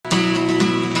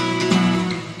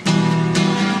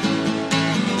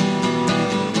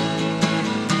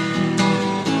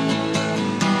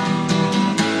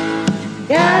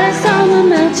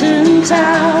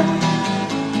mountaintop,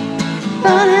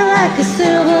 burning like a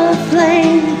silver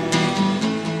flame,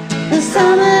 the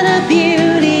summit of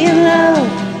beauty and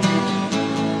love.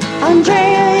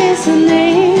 Andrea is her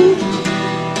name.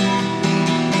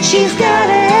 She's got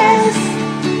us,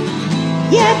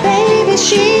 yeah baby,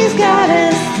 she's got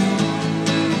us.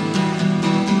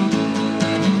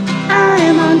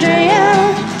 I'm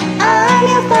Andrea, I'm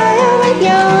your fire with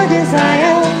your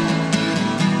desire.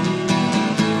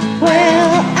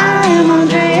 Well, I'm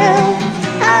Andrea,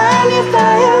 I'm your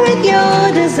fire with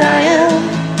your desire.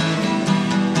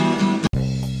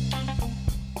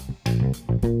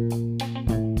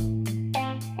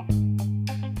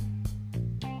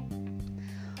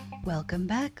 Welcome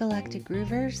back, Galactic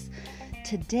Groovers.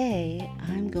 Today,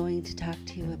 I'm going to talk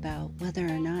to you about whether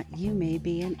or not you may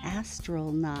be an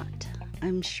astronaut.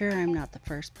 I'm sure I'm not the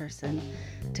first person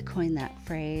to coin that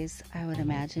phrase. I would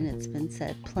imagine it's been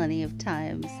said plenty of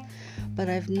times, but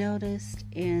I've noticed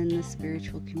in the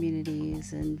spiritual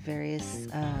communities and various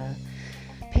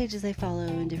pages I follow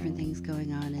and different things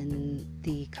going on in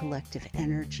the collective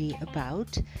energy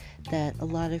about that a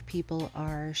lot of people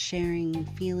are sharing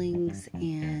feelings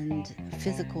and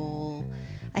physical,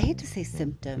 I hate to say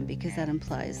symptom because that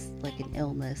implies like an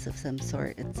illness of some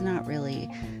sort. It's not really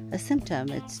a symptom,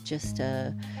 it's just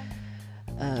an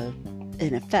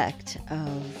effect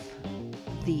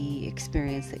of the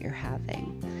experience that you're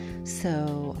having.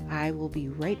 So I will be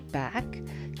right back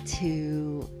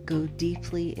to go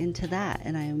deeply into that,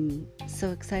 and I'm so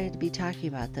excited to be talking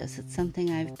about this. It's something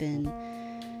I've been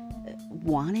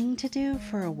wanting to do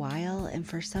for a while, and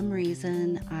for some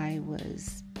reason I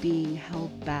was being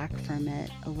held back from it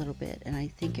a little bit, and I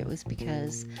think it was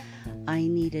because I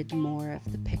needed more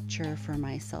of the picture for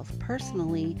myself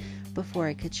personally before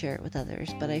I could share it with others.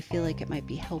 But I feel like it might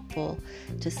be helpful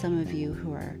to some of you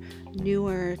who are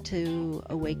newer to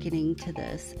awakening to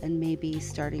this and maybe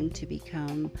starting to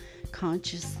become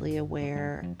consciously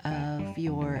aware of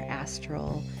your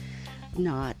astral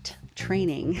not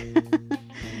training.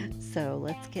 So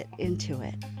let's get into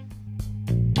it.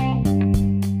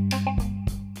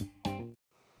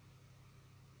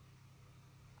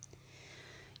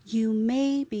 You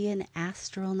may be an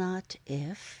astronaut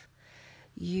if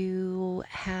you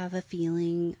have a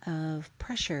feeling of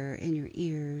pressure in your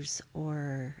ears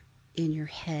or in your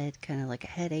head, kind of like a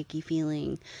headachy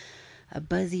feeling, a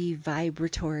buzzy,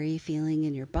 vibratory feeling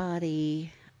in your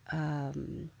body,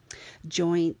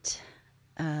 joint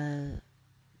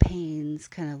pains,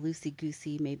 kind of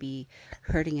loosey-goosey, maybe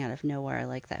hurting out of nowhere,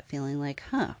 like that feeling like,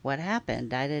 what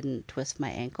happened? I didn't twist my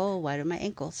ankle. Why do my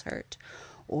ankles hurt?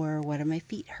 Or why do my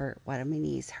feet hurt? Why do my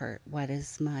knees hurt? Why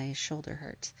does my shoulder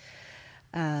hurt?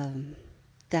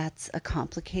 That's a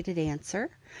complicated answer,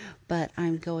 but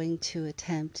I'm going to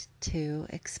attempt to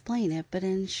explain it. But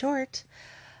in short,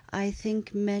 I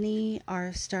think many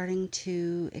are starting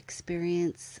to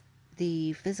experience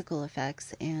the physical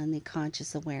effects and the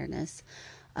conscious awareness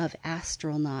of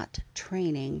astronaut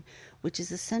training, which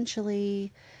is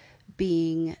essentially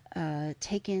being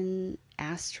taken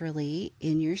astrally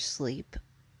in your sleep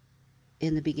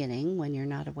in the beginning when you're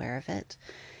not aware of it,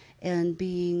 and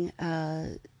being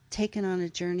taken on a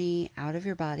journey out of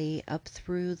your body up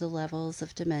through the levels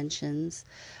of dimensions,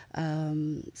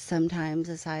 sometimes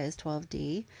as high as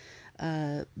 12D,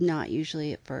 not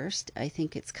usually at first. I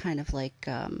think it's kind of like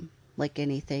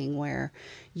anything where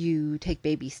you take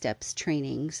baby steps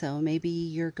training. So maybe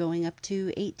you're going up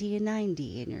to 8D and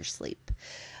 9D in your sleep.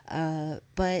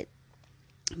 But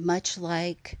much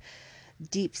like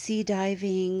deep sea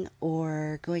diving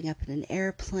or going up in an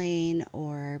airplane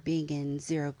or being in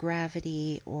zero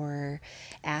gravity or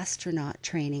astronaut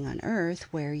training on Earth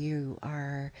where you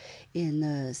are in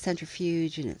the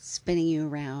centrifuge and it's spinning you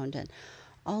around, and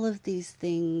all of these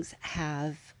things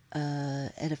have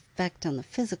an effect on the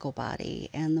physical body.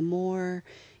 And the more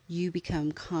you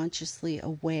become consciously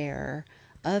aware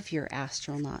of your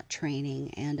astronaut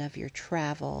training and of your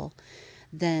travel,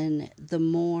 then the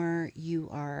more you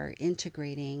are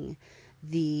integrating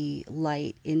the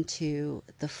light into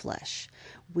the flesh.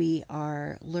 We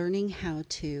are learning how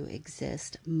to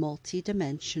exist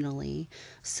multidimensionally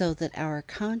so that our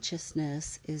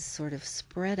consciousness is sort of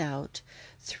spread out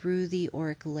through the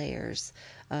auric layers.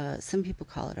 Some people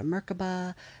call it a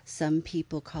Merkaba, some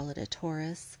people call it a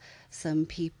torus, some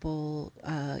people,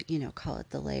 call it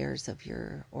the layers of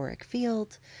your auric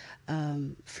field.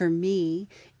 For me,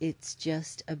 it's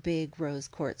just a big rose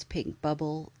quartz pink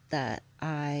bubble that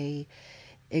I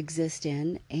exist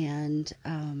in, and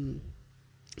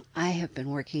I have been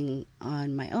working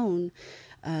on my own,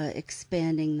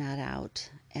 expanding that out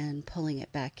and pulling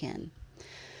it back in.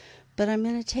 But I'm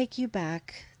going to take you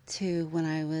back to when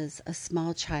I was a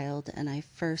small child and I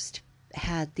first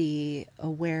had the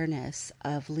awareness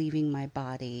of leaving my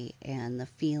body and the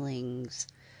feelings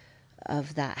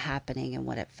of that happening and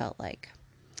what it felt like.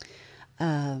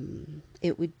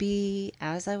 It would be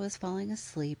as I was falling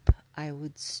asleep, I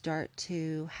would start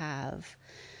to have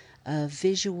a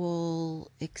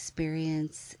visual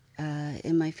experience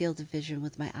in my field of vision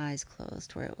with my eyes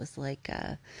closed, where it was like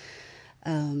a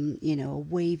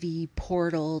wavy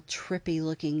portal, trippy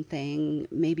looking thing,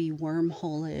 maybe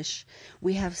wormhole-ish.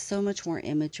 We have so much more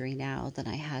imagery now than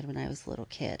I had when I was a little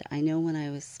kid. I know when I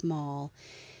was small,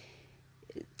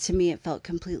 to me it felt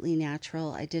completely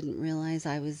natural. I didn't realize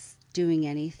I was doing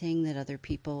anything that other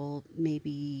people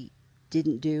maybe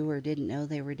didn't do or didn't know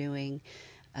they were doing.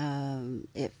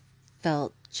 It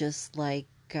felt just like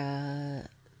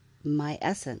my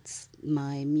essence,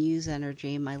 my muse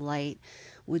energy, my light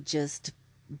would just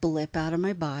blip out of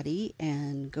my body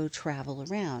and go travel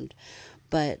around.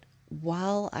 But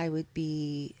while I would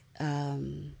be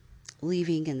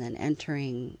leaving and then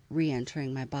re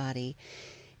entering my body,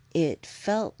 it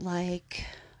felt like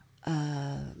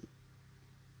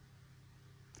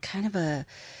kind of a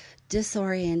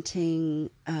disorienting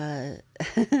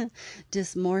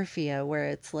dysmorphia where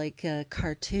it's like a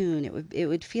cartoon. It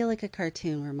would feel like a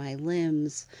cartoon where my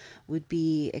limbs would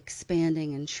be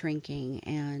expanding and shrinking,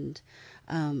 and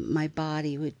my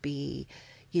body would be,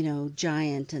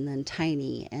 giant and then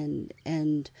tiny,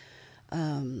 and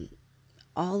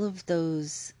all of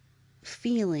those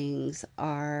feelings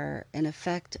are an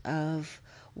effect of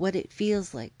what it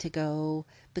feels like to go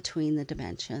between the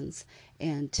dimensions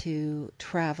and to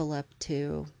travel up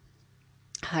to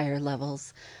higher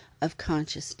levels of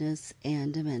consciousness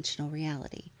and dimensional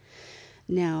reality.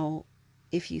 Now,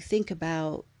 if you think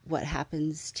about what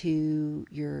happens to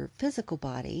your physical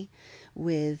body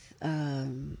with,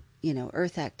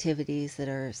 earth activities that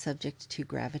are subject to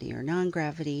gravity or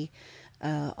non-gravity,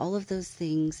 all of those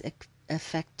things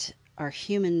affect our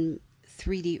human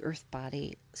 3D earth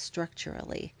body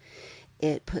structurally.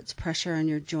 It puts pressure on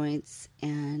your joints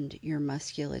and your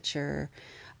musculature.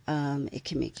 It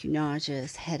can make you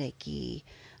nauseous, headachy.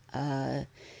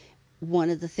 One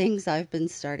of the things I've been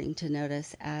starting to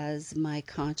notice as my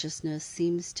consciousness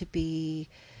seems to be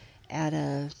at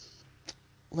a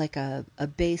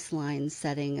baseline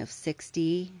setting of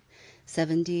 60,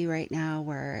 70 right now,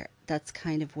 where that's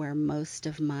kind of where most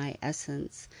of my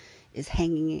essence is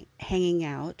hanging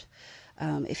out.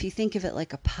 If you think of it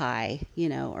like a pie,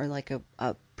 or like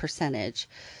a percentage,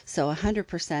 so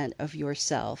 100% of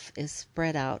yourself is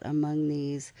spread out among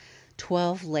these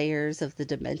 12 layers of the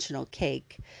dimensional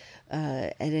cake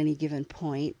at any given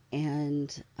point.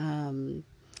 And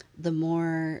the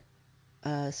more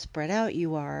spread out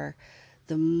you are,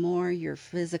 the more your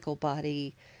physical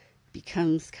body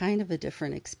becomes kind of a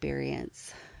different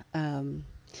experience.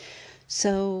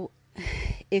 So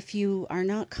if you are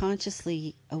not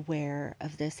consciously aware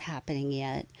of this happening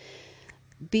yet,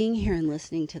 being here and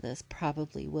listening to this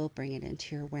probably will bring it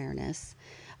into your awareness.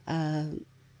 The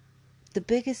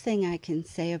biggest thing I can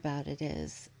say about it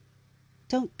is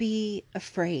don't be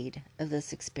afraid of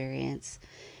this experience,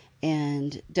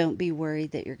 and don't be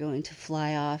worried that you're going to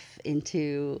fly off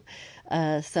into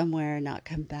somewhere and not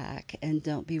come back, and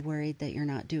don't be worried that you're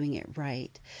not doing it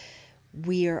right.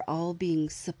 We are all being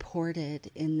supported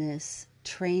in this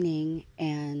training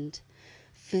and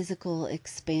physical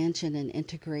expansion and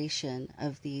integration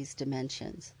of these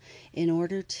dimensions in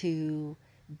order to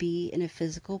be in a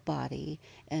physical body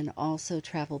and also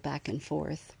travel back and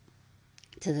forth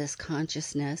to this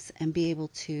consciousness and be able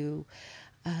to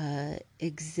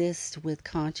exist with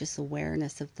conscious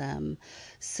awareness of them.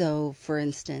 So, for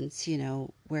instance,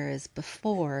 whereas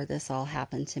before this all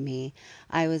happened to me,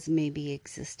 I was maybe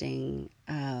existing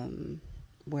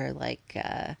where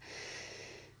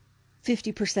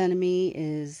 50% of me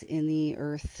is in the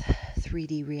earth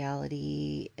 3D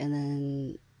reality, and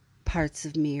then parts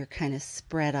of me are kind of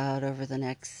spread out over the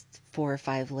next 4 or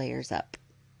 5 layers up.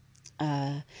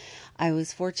 I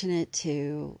was fortunate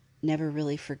to never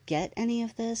really forget any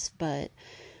of this, but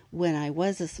when I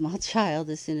was a small child,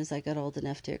 as soon as I got old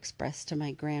enough to express to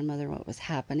my grandmother what was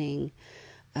happening,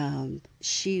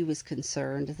 she was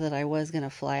concerned that I was going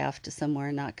to fly off to somewhere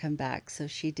and not come back. So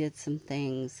she did some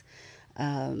things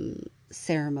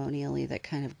ceremonially that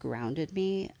kind of grounded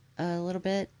me a little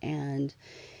bit. And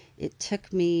it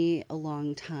took me a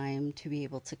long time to be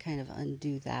able to kind of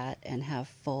undo that and have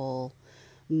full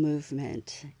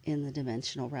movement in the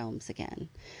dimensional realms again.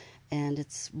 And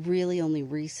it's really only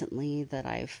recently that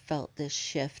I've felt this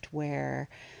shift where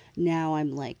now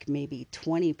I'm like maybe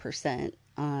 20%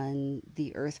 on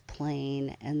the earth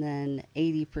plane, and then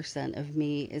 80% of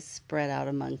me is spread out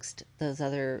amongst those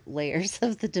other layers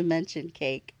of the dimension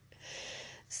cake.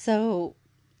 So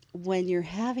when you're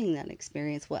having that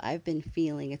experience, what I've been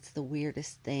feeling, it's the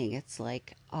weirdest thing. It's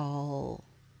like all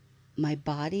my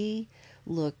body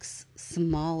looks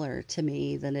smaller to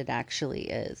me than it actually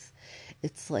is.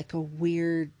 It's like a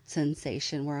weird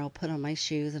sensation where I'll put on my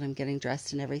shoes and I'm getting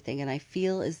dressed and everything, and I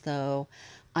feel as though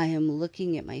I am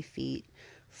looking at my feet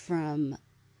from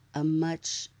a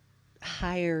much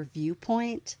higher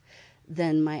viewpoint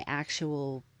than my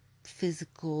actual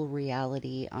physical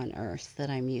reality on earth that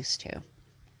I'm used to.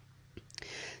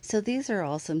 So these are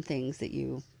all some things that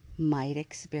you might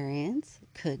experience,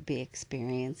 could be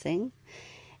experiencing.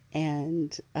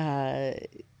 And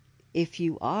if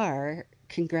you are,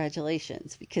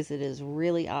 congratulations, because it is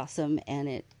really awesome and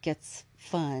it gets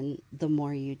fun the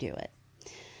more you do it.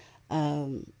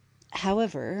 Um,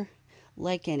 However,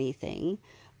 like anything,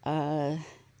 uh,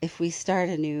 if we start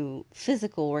a new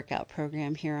physical workout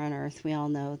program here on Earth, we all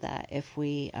know that if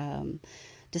we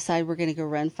decide we're going to go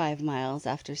run 5 miles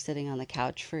after sitting on the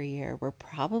couch for a year, we're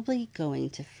probably going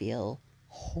to feel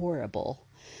horrible.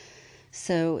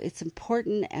 So it's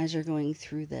important as you're going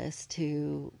through this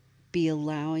to be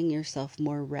allowing yourself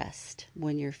more rest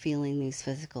when you're feeling these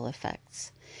physical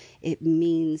effects. It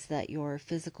means that your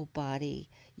physical body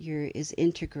is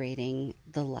integrating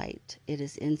the light. It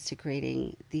is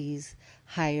integrating these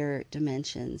higher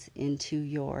dimensions into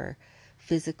your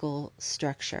physical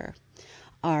structure.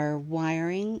 Our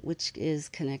wiring, which is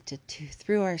connected to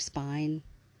through our spine,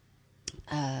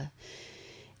 uh,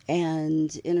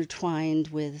 and intertwined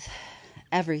with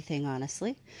everything,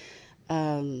 honestly,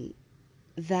 um,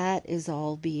 that is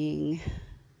all being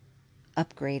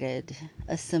upgraded,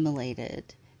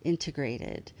 assimilated,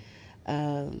 integrated.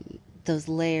 Those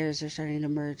layers are starting to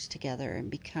merge together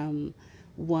and become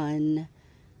one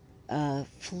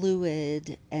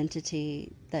fluid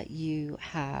entity that you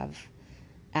have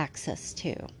access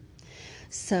to.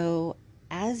 So,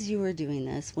 as you are doing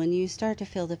this, when you start to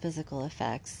feel the physical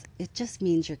effects, it just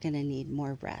means you're going to need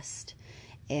more rest.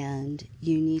 And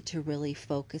you need to really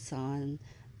focus on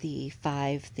the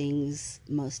 5 things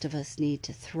most of us need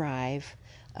to thrive: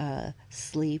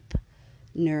 sleep,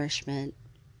 nourishment.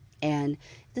 And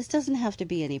this doesn't have to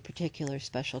be any particular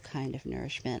special kind of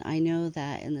nourishment. I know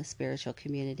that in the spiritual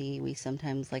community, we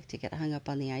sometimes like to get hung up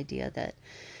on the idea that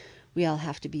we all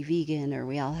have to be vegan, or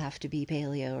we all have to be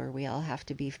paleo, or we all have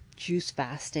to be juice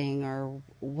fasting, or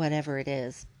whatever it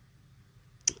is.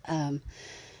 Um,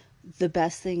 the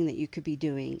best thing that you could be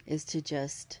doing is to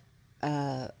just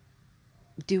uh,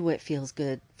 do what feels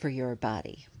good for your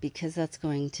body, because that's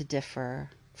going to differ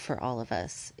for all of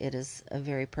us. It is a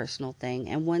very personal thing.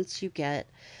 And once you get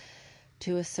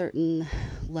to a certain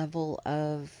level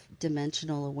of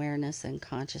dimensional awareness and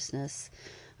consciousness,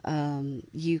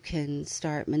 you can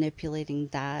start manipulating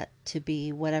that to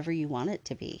be whatever you want it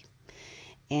to be.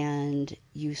 And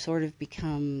you sort of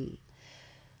become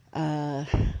uh,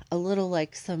 a little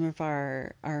like some of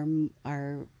our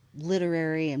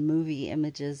literary and movie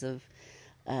images of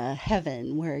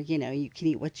heaven, where you can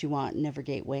eat what you want and never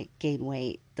gain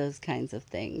weight, those kinds of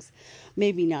things.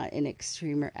 Maybe not in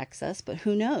extreme or excess, but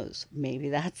who knows? Maybe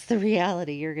that's the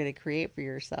reality you're going to create for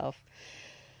yourself.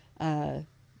 Uh,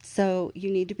 so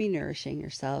you need to be nourishing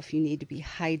yourself. You need to be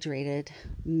hydrated.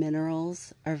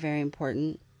 Minerals are very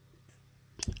important.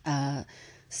 Uh,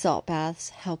 Salt baths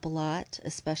help a lot,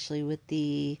 especially with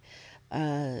the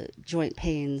joint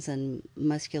pains and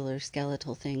muscular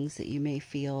skeletal things that you may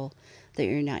feel that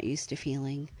you're not used to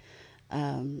feeling.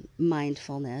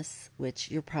 Mindfulness,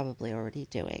 which you're probably already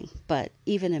doing, but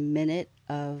even a minute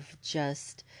of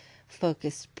just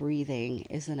focused breathing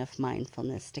is enough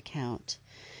mindfulness to count.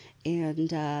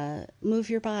 And move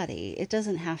your body. It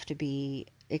doesn't have to be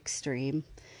extreme.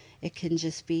 It can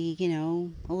just be,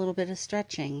 a little bit of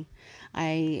stretching.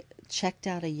 I checked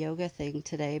out a yoga thing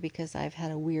today because I've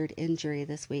had a weird injury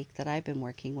this week that I've been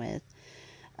working with.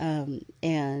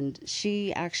 And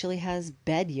she actually has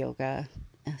bed yoga.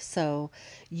 So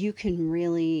you can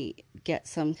really get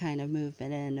some kind of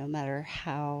movement in no matter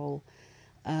how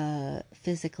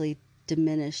physically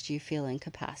diminished you feel in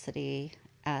capacity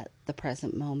at the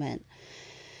present moment.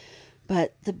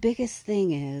 But the biggest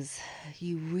thing is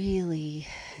you really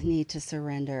need to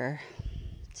surrender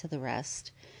to the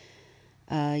rest.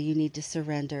 You need to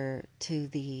surrender to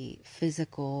the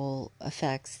physical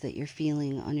effects that you're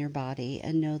feeling on your body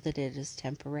and know that it is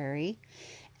temporary,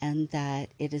 and that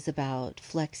it is about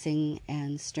flexing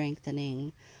and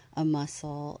strengthening a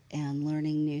muscle and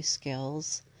learning new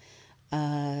skills.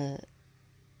 Uh,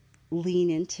 lean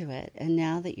into it. And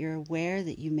now that you're aware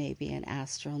that you may be an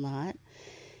astronaut,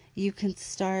 you can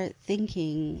start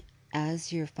thinking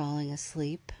as you're falling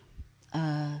asleep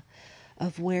uh,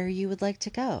 of where you would like to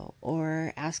go,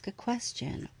 or ask a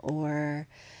question, or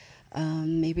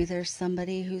maybe there's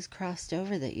somebody who's crossed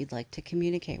over that you'd like to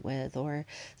communicate with, or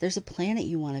there's a planet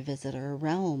you want to visit, or a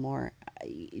realm, or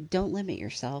don't limit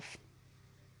yourself.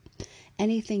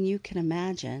 Anything you can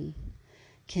imagine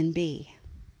can be.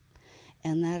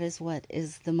 And that is what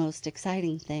is the most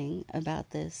exciting thing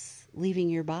about this leaving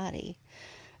your body.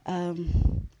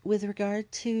 With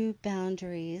regard to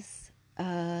boundaries,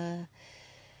 I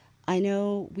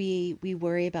know we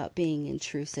worry about being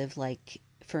intrusive, like,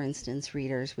 for instance,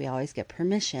 readers, we always get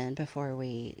permission before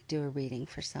we do a reading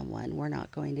for someone. We're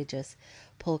not going to just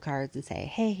pull cards and say,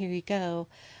 hey, here you go.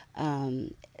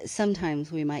 Um,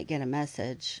 Sometimes we might get a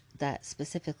message that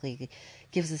specifically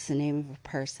gives us the name of a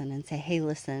person and say, hey,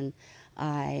 listen,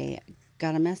 I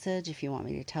got a message. If you want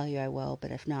me to tell you, I will.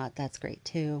 But if not, that's great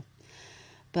too.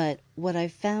 But what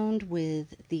I've found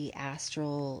with the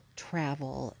astral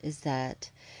travel is that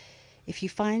if you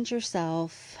find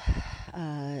yourself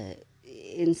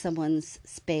in someone's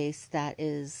space that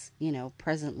is,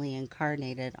 presently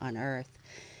incarnated on Earth,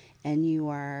 and you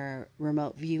are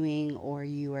remote viewing or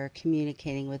you are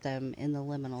communicating with them in the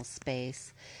liminal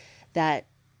space, that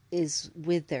is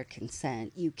with their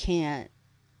consent. You can't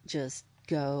just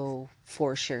go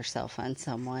force yourself on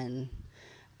someone,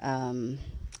 um,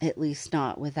 at least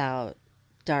not without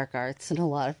dark arts and a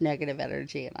lot of negative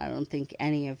energy. And I don't think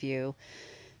any of you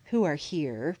who are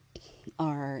here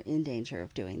are in danger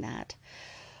of doing that.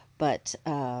 But,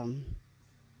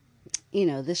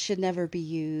 this should never be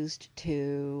used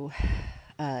to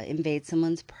invade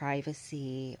someone's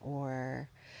privacy, or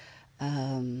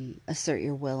assert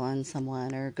your will on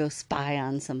someone, or go spy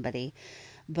on somebody.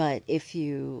 But if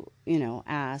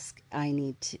ask, I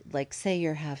need to, like, say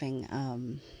you're having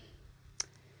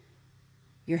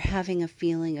a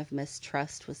feeling of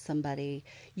mistrust with somebody,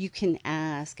 you can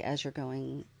ask as you're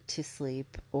going to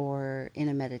sleep or in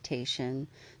a meditation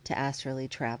to astrally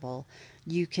travel.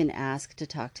 You can ask to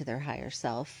talk to their higher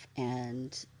self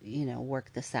and,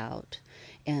 work this out.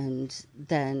 And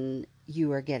then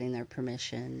you are getting their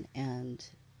permission and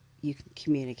you can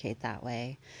communicate that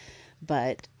way.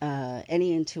 But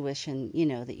any intuition,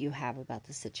 that you have about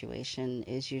the situation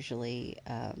is usually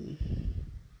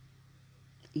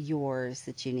yours,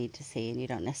 that you need to see, and you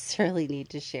don't necessarily need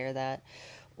to share that,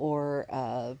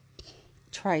 or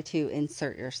try to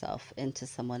insert yourself into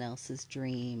someone else's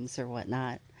dreams or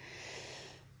whatnot.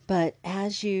 But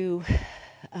as you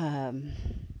um,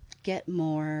 get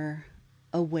more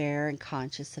aware and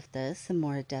conscious of this and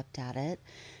more adept at it,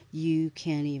 you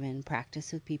can even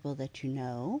practice with people that you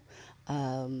know.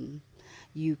 Um,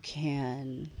 you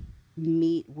can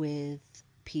meet with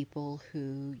people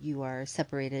who you are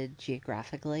separated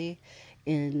geographically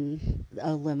in a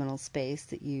liminal space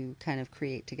that you kind of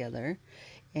create together,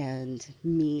 and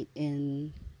meet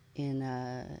in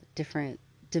a different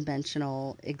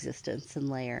dimensional existence and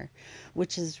layer,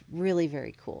 which is really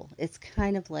very cool. It's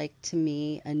kind of like, to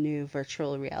me, a new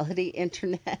virtual reality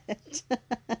internet,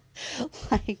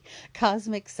 like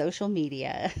cosmic social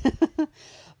media.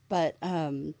 But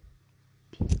oh,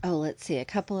 let's see, a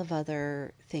couple of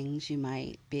other things you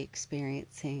might be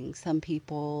experiencing. Some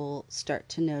people start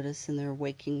to notice in their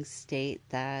waking state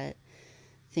that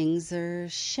things are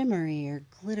shimmery or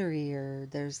glittery, or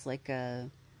there's like a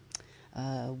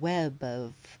web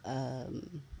of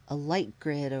a light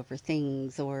grid over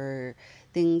things, or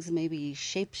things maybe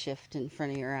shapeshift in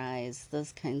front of your eyes.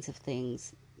 Those kinds of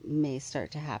things may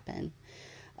start to happen.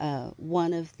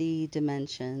 One of the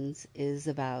dimensions is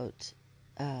about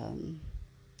um,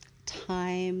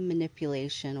 time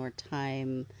manipulation or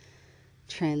time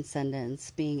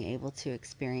transcendence, being able to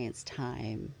experience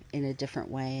time in a different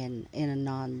way and in a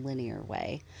non-linear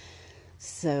way.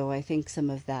 So I think some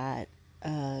of that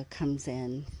comes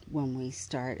in when we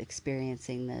start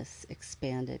experiencing this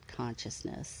expanded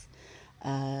consciousness.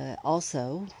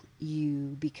 Also,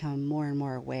 you become more and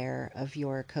more aware of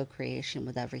your co creation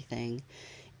with everything.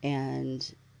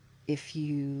 And if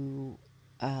you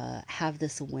have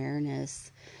this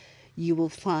awareness, you will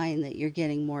find that you're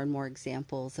getting more and more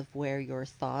examples of where your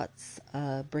thoughts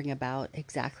bring about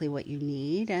exactly what you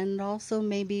need, and also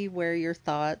maybe where your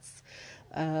thoughts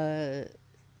uh,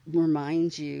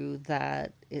 remind you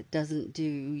that it doesn't do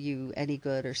you any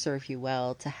good or serve you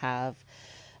well to have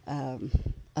um,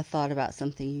 a thought about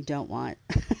something you don't want,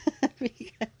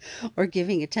 or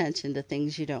giving attention to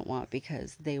things you don't want,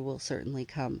 because they will certainly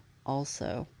come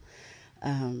also.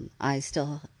 I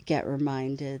still get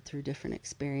reminded through different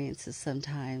experiences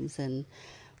sometimes, and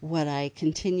what I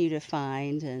continue to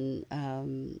find,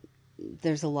 and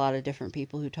there's a lot of different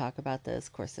people who talk about this.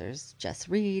 Of course, there's Jess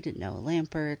Reed and Noah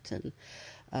Lampert,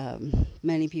 and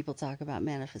many people talk about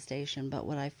manifestation. But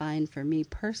what I find for me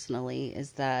personally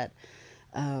is that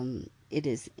it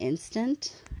is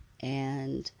instant,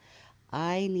 and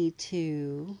I need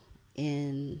to,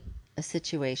 in a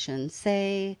situation,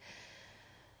 say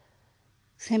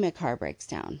my car breaks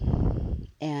down,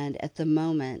 and at the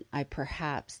moment I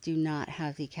perhaps do not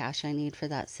have the cash I need for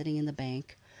that sitting in the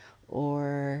bank,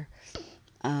 or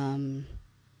um,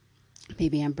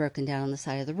 maybe I'm broken down on the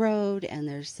side of the road and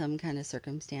there's some kind of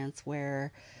circumstance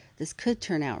where this could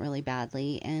turn out really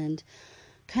badly. And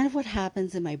kind of what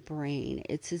happens in my brain,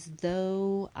 it's as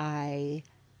though I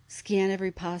scan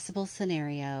every possible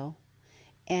scenario,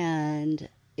 and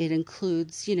it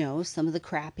includes, some of the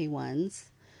crappy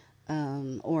ones,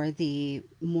 or the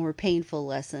more painful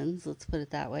lessons, let's put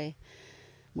it that way,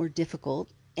 more difficult.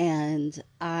 And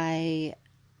I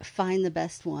find the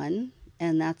best one,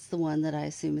 and that's the one that I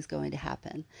assume is going to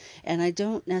happen. And I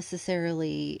don't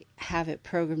necessarily have it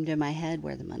programmed in my head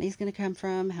where the money's going to come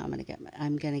from, how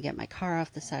I'm going to get my car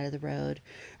off the side of the road,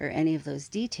 or any of those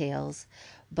details,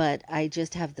 but I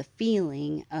just have the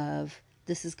feeling of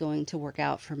this is going to work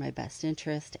out for my best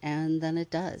interest, and then it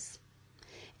does.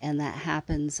 And that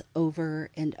happens over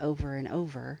and over and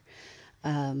over.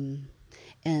 Um,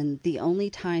 and the only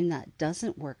time that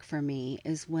doesn't work for me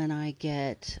is when I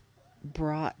get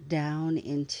brought down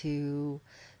into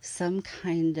some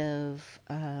kind of,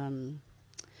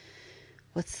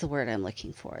 what's the word I'm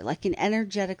looking for? Like an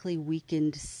energetically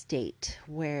weakened state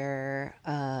where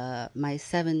my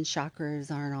seven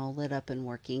chakras aren't all lit up and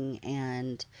working,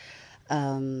 and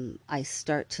I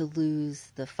start to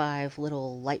lose the five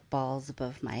little light balls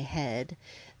above my head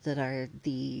that are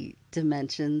the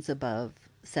dimensions above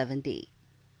 7D.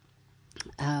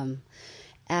 Um,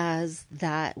 as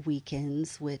that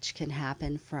weakens, which can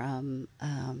happen from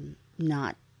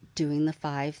not doing the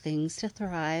five things to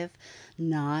thrive,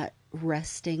 not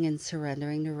resting and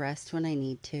surrendering to rest when I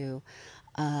need to,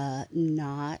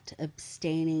 not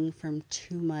abstaining from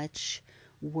too much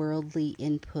worldly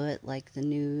input like the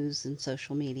news and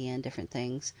social media and different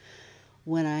things.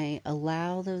 When I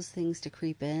allow those things to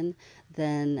creep in,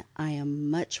 then I am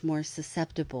much more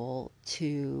susceptible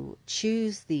to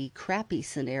choose the crappy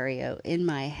scenario in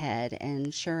my head.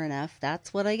 And sure enough,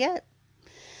 that's what I get.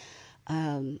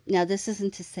 Now, this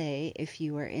isn't to say if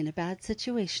you are in a bad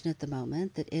situation at the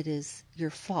moment that it is your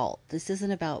fault. This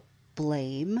isn't about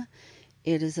blame.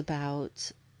 It is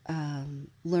about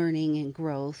learning and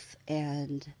growth.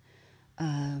 And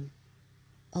um,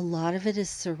 a lot of it is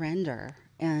surrender.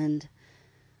 And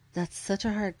that's such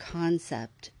a hard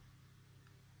concept,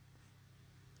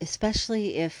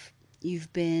 especially if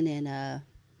you've been in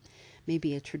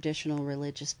maybe a traditional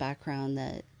religious background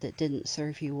that didn't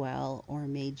serve you well or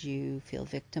made you feel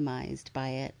victimized by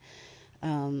it.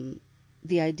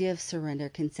 The idea of surrender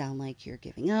can sound like you're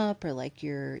giving up or like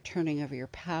you're turning over your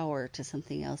power to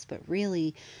something else, but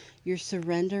really you're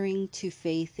surrendering to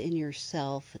faith in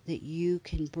yourself that you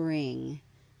can bring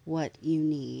what you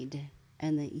need,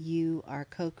 and that you are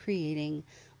co-creating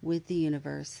with the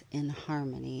universe in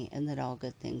harmony, and that all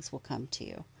good things will come to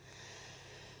you.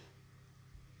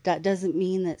 That doesn't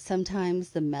mean that sometimes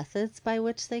the methods by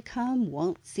which they come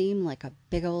won't seem like a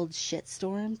big old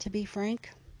shitstorm, to be frank.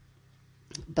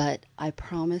 But I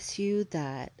promise you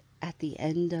that at the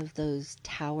end of those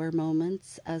tower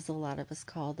moments, as a lot of us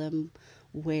call them,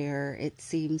 where it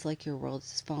seems like your world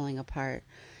is falling apart,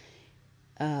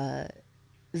 uh,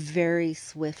 very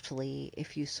swiftly,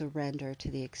 if you surrender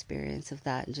to the experience of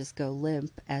that and just go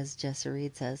limp, as Jessa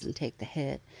Reed says, and take the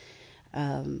hit,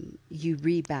 you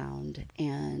rebound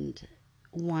and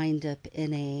wind up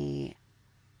in a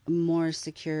more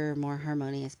secure, more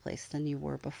harmonious place than you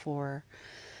were before.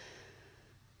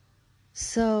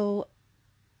 So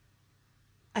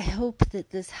I hope that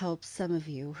this helps some of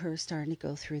you who are starting to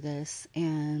go through this,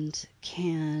 and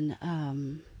can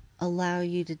allow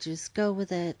you to just go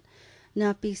with it,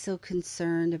 not be so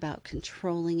concerned about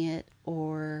controlling it,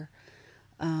 or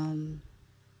um,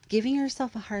 giving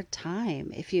yourself a hard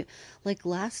time. If you, like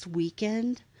last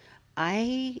weekend,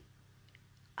 I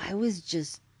I was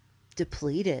just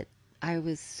depleted. I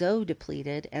was so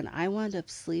depleted, and I wound up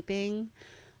sleeping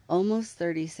almost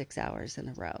 36 hours in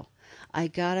a row. I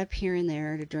got up here and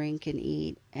there to drink and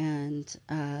eat and,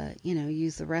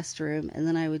 use the restroom, and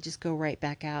then I would just go right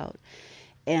back out.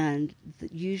 And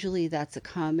usually that's a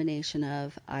combination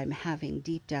of I'm having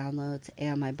deep downloads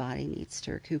and my body needs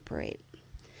to recuperate.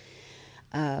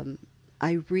 Um,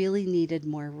 I really needed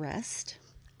more rest.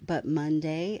 But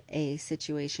Monday, a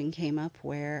situation came up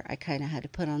where I kind of had to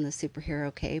put on the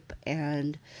superhero cape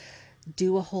and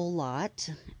do a whole lot,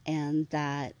 and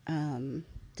that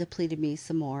depleted me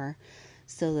some more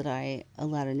so that I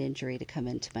allowed an injury to come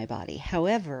into my body.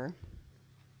 However,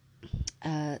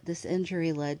 this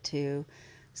injury led to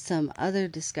some other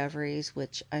discoveries,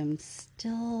 which I'm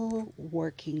still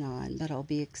working on, but I'll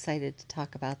be excited to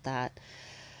talk about that.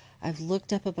 I've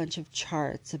looked up a bunch of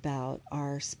charts about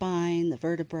our spine, the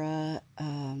vertebra,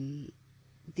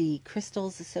 the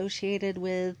crystals associated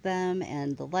with them,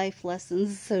 and the life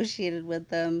lessons associated with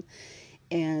them.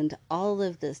 And all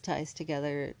of this ties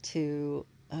together to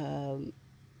an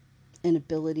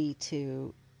ability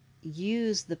to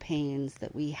use the pains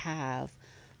that we have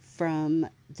from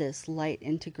this light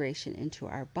integration into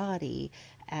our body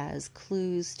as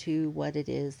clues to what it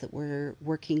is that we're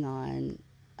working on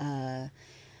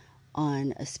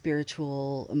a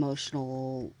spiritual,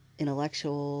 emotional,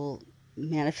 intellectual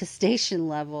manifestation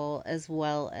level, as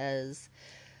well as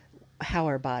how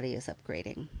our body is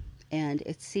upgrading. And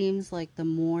it seems like the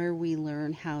more we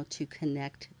learn how to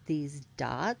connect these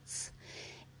dots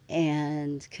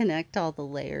and connect all the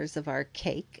layers of our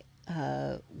cake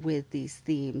with these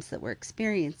themes that we're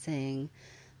experiencing,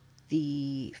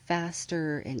 the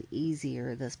faster and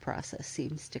easier this process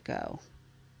seems to go.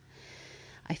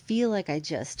 I feel like I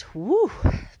just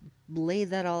laid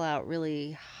that all out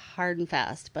really hard and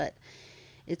fast, but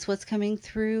it's what's coming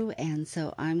through, and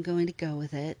so I'm going to go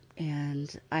with it.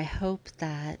 And I hope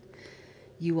that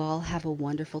you all have a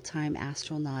wonderful time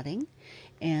astronauting.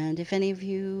 And if any of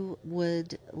you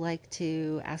would like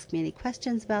to ask me any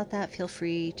questions about that, feel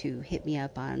free to hit me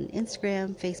up on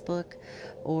Instagram, Facebook,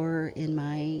 or in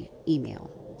my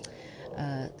email.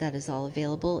 That is all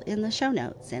available in the show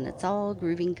notes, and it's all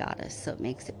Grooving Goddess, so it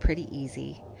makes it pretty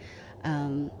easy.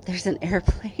 There's an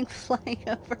airplane flying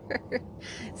over.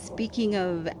 Speaking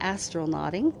of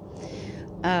astronauting,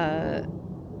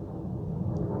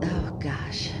 oh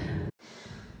gosh.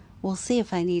 We'll see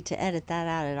if I need to edit that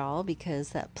out at all, because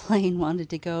that plane wanted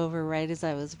to go over right as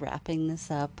I was wrapping this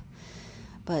up.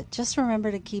 But just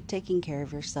remember to keep taking care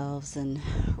of yourselves and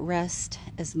rest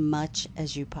as much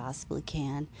as you possibly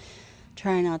can.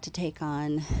 Try not to take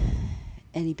on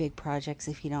any big projects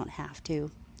if you don't have to.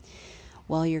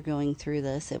 While you're going through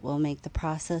this, it will make the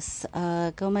process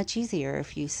go much easier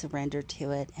if you surrender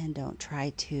to it and don't try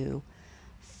to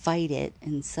fight it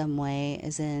in some way,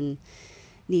 as in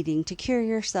needing to cure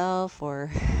yourself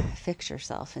or fix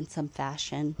yourself in some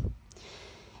fashion.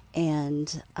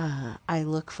 And I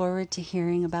look forward to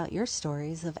hearing about your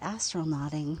stories of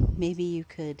astronauting. Maybe you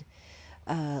could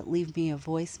leave me a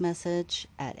voice message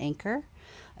at Anchor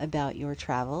about your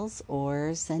travels,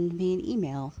 or send me an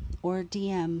email or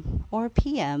DM or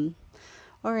PM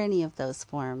or any of those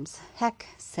forms. Heck,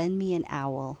 send me an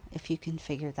owl if you can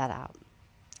figure that out.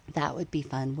 That would be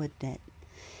fun, wouldn't it?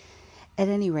 At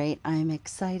any rate, I'm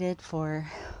excited for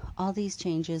all these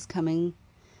changes coming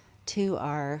to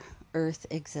our Earth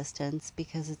existence,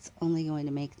 because it's only going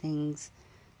to make things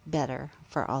better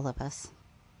for all of us.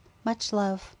 Much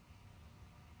love.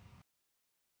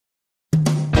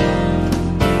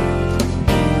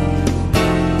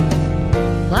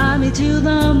 Fly me to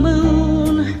the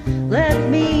moon, let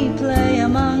me play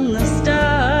among the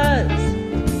stars.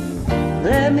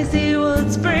 Let me see what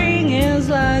spring is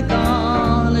like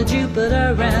on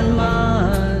Jupiter and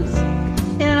Mars.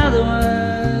 In other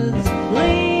words,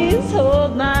 please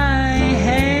hold my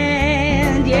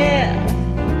hand, yeah.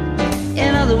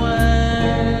 In other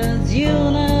words,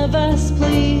 universe,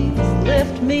 please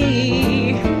lift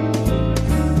me.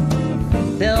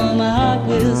 Fill my heart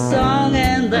with song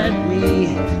and let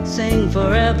me sing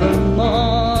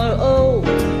forevermore. Oh,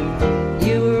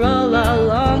 you are all I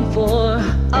long for,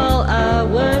 all I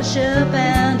worship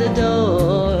and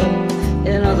adore.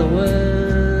 In other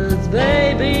words,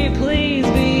 baby, please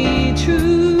be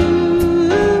true.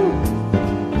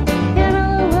 In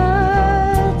other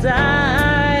words,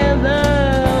 I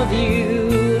love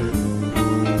you.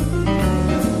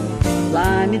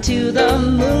 Fly me to the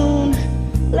moon,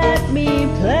 let me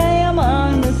play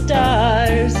among the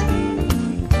stars.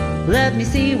 Let me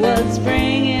see what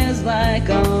spring is like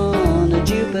on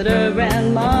Jupiter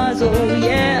and Mars. Oh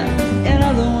yeah, in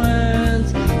other words,